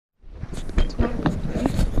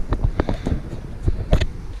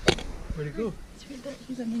he go? It's right there.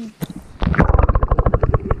 He's underneath.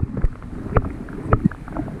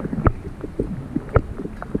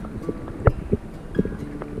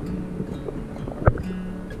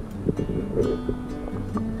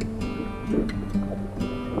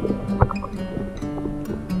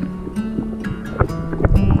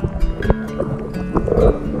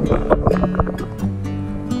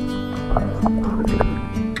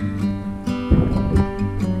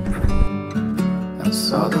 I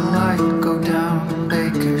saw the light go down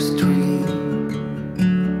Baker Street.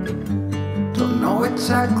 Don't know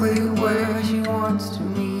exactly where she wants to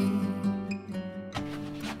meet.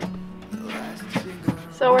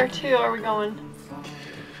 So where to are we going?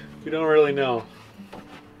 We don't really know.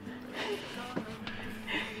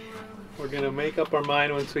 We're gonna make up our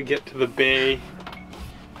mind once we get to the bay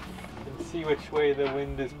and see which way the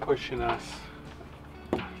wind is pushing us.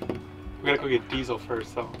 We gotta go get diesel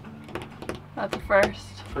first though. That's the first.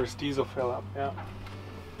 First diesel fill up, yeah.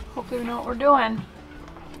 Hopefully we know what we're doing.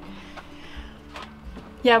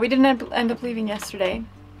 Yeah, we didn't end up leaving yesterday.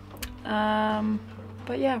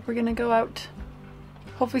 But yeah, we're gonna go out.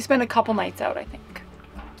 Hopefully spend a couple nights out, I think.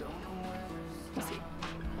 We'll see.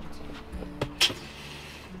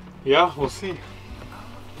 Yeah, we'll see.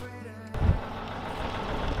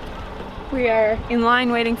 We are in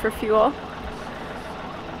line waiting for fuel.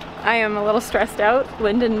 I am a little stressed out.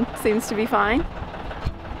 Lyndon seems to be fine.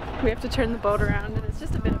 We have to turn the boat around and it's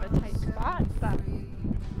just a bit of a tight spot, but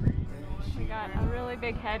we got a really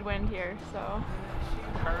big headwind here, so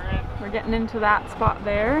we're getting into that spot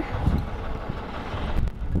there.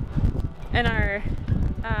 And our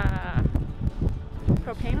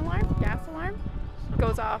propane alarm, gas alarm,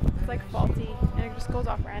 goes off. It's like faulty and it just goes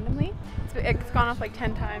off randomly. It's gone off like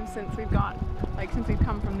 10 times since we've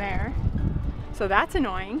come from there. So that's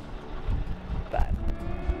annoying, but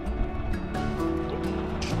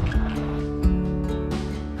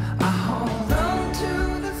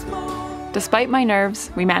despite my nerves,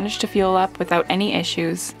 we managed to fuel up without any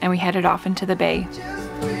issues and we headed off into the bay.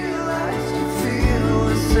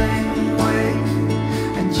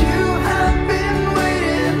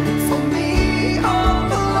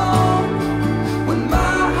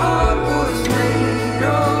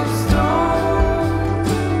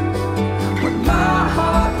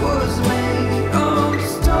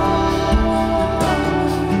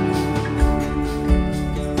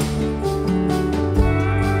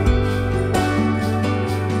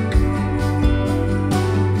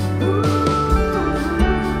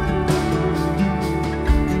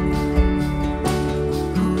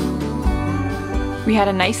 We had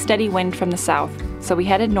a nice steady wind from the south, so we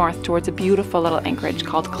headed north towards a beautiful little anchorage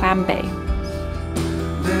called Clam Bay.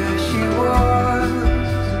 There she was,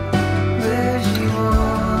 there she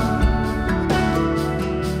was,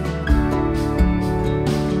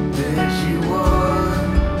 there she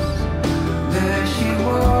was, there she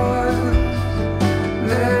was,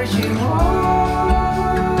 there she was.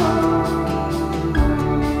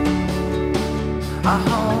 I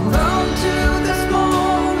hold on to this moment.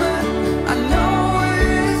 I know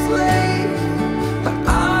it's late, but I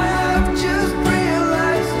have just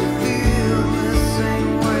realized you feel the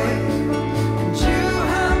same way. And you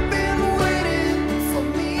have been waiting for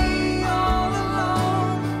me all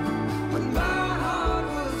along, when my heart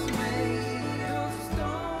was made of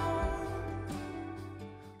stone.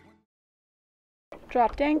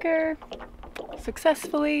 Dropped anchor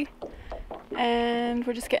successfully, and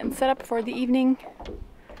we're just getting set up for the evening.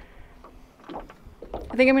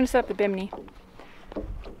 I think I'm going to set up the bimini. Is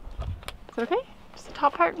that okay? Just the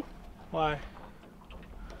top part? Why?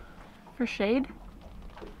 For shade?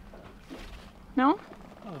 No?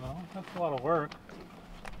 I don't know. That's a lot of work.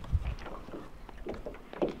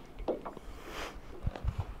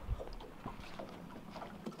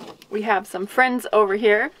 We have some friends over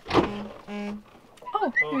here.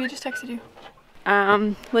 Oh, maybe I just texted you.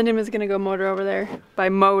 Lyndon was gonna go motor over there. By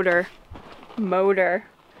motor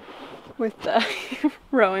with the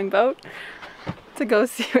rowing boat to go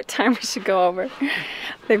see what time we should go over.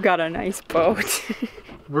 They've got a nice boat.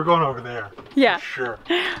 We're going over there. Yeah. Sure.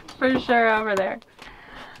 For sure over there.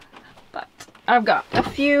 But I've got a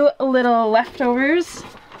few little leftovers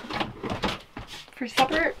for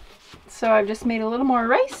supper. So I've just made a little more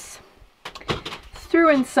rice. Threw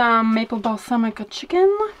in some maple balsamic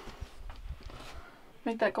chicken.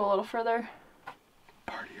 Make that go a little further.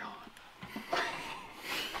 Party on.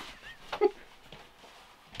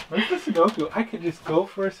 Where's the Sudoku? I could just go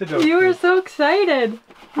for a Sudoku. You were so excited.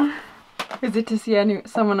 Is it to see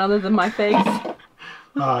someone other than my face?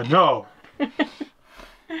 No.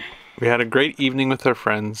 We had a great evening with our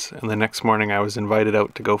friends, and the next morning I was invited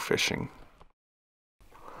out to go fishing.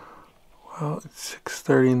 Well, it's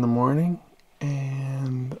 6:30 in the morning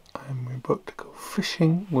and I'm about to go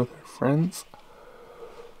fishing with our friends.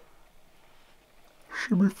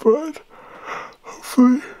 Should be fun.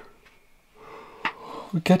 Hopefully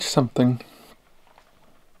we catch something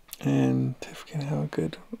and Tiff can have a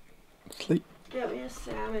good sleep. Get me a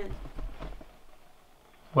salmon.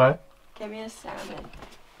 What? Get me a salmon.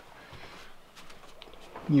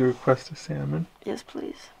 You request a salmon? Yes,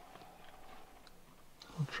 please.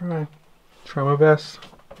 I'll try. Try my best.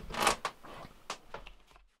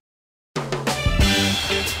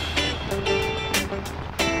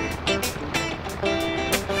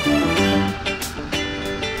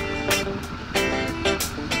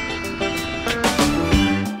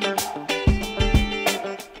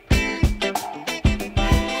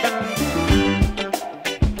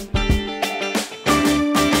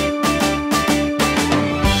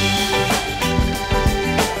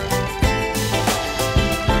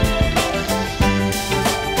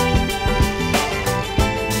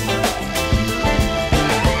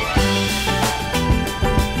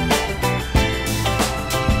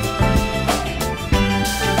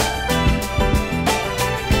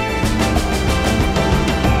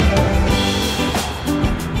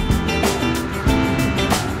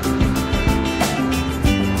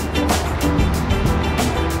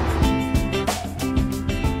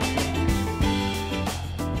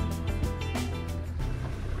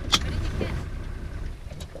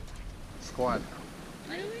 Squat.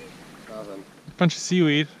 Really? Nothing. Bunch of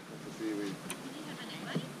seaweed. Seaweed.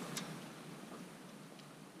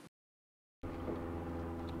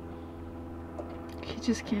 He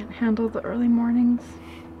just can't handle the early mornings.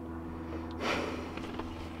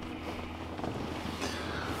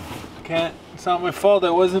 Can't. It's not my fault.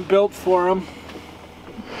 I wasn't built for him.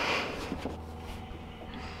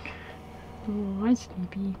 Oh, hi,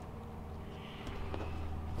 Snoopy.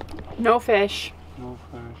 No fish. No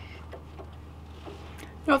fish.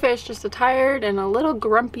 No fish, just a tired and a little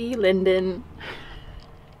grumpy Lyndon.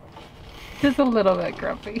 Just a little bit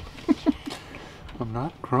grumpy. I'm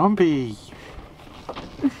not grumpy.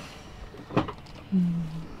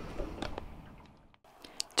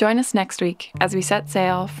 Join us next week as we set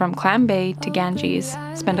sail from Clam Bay to Ganges,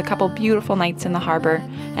 spend a couple beautiful nights in the harbor,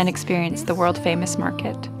 and experience the world-famous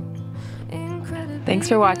market. Thanks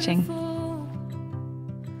for watching.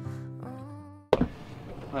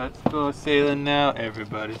 Let's go sailing now.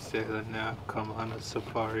 Everybody sailing now. Come on a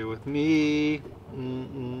safari with me.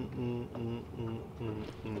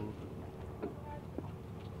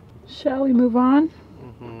 Shall we move on?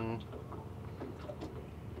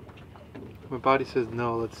 My body says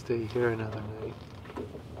no, let's stay here another night.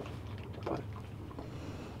 But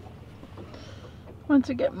Once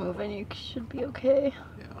we get moving, you should be okay.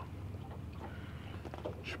 yeah.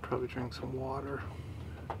 Should probably drink some water.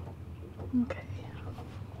 Okay.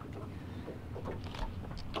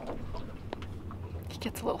 He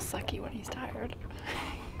gets a little sucky when he's tired.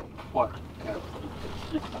 What?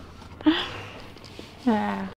 Ah.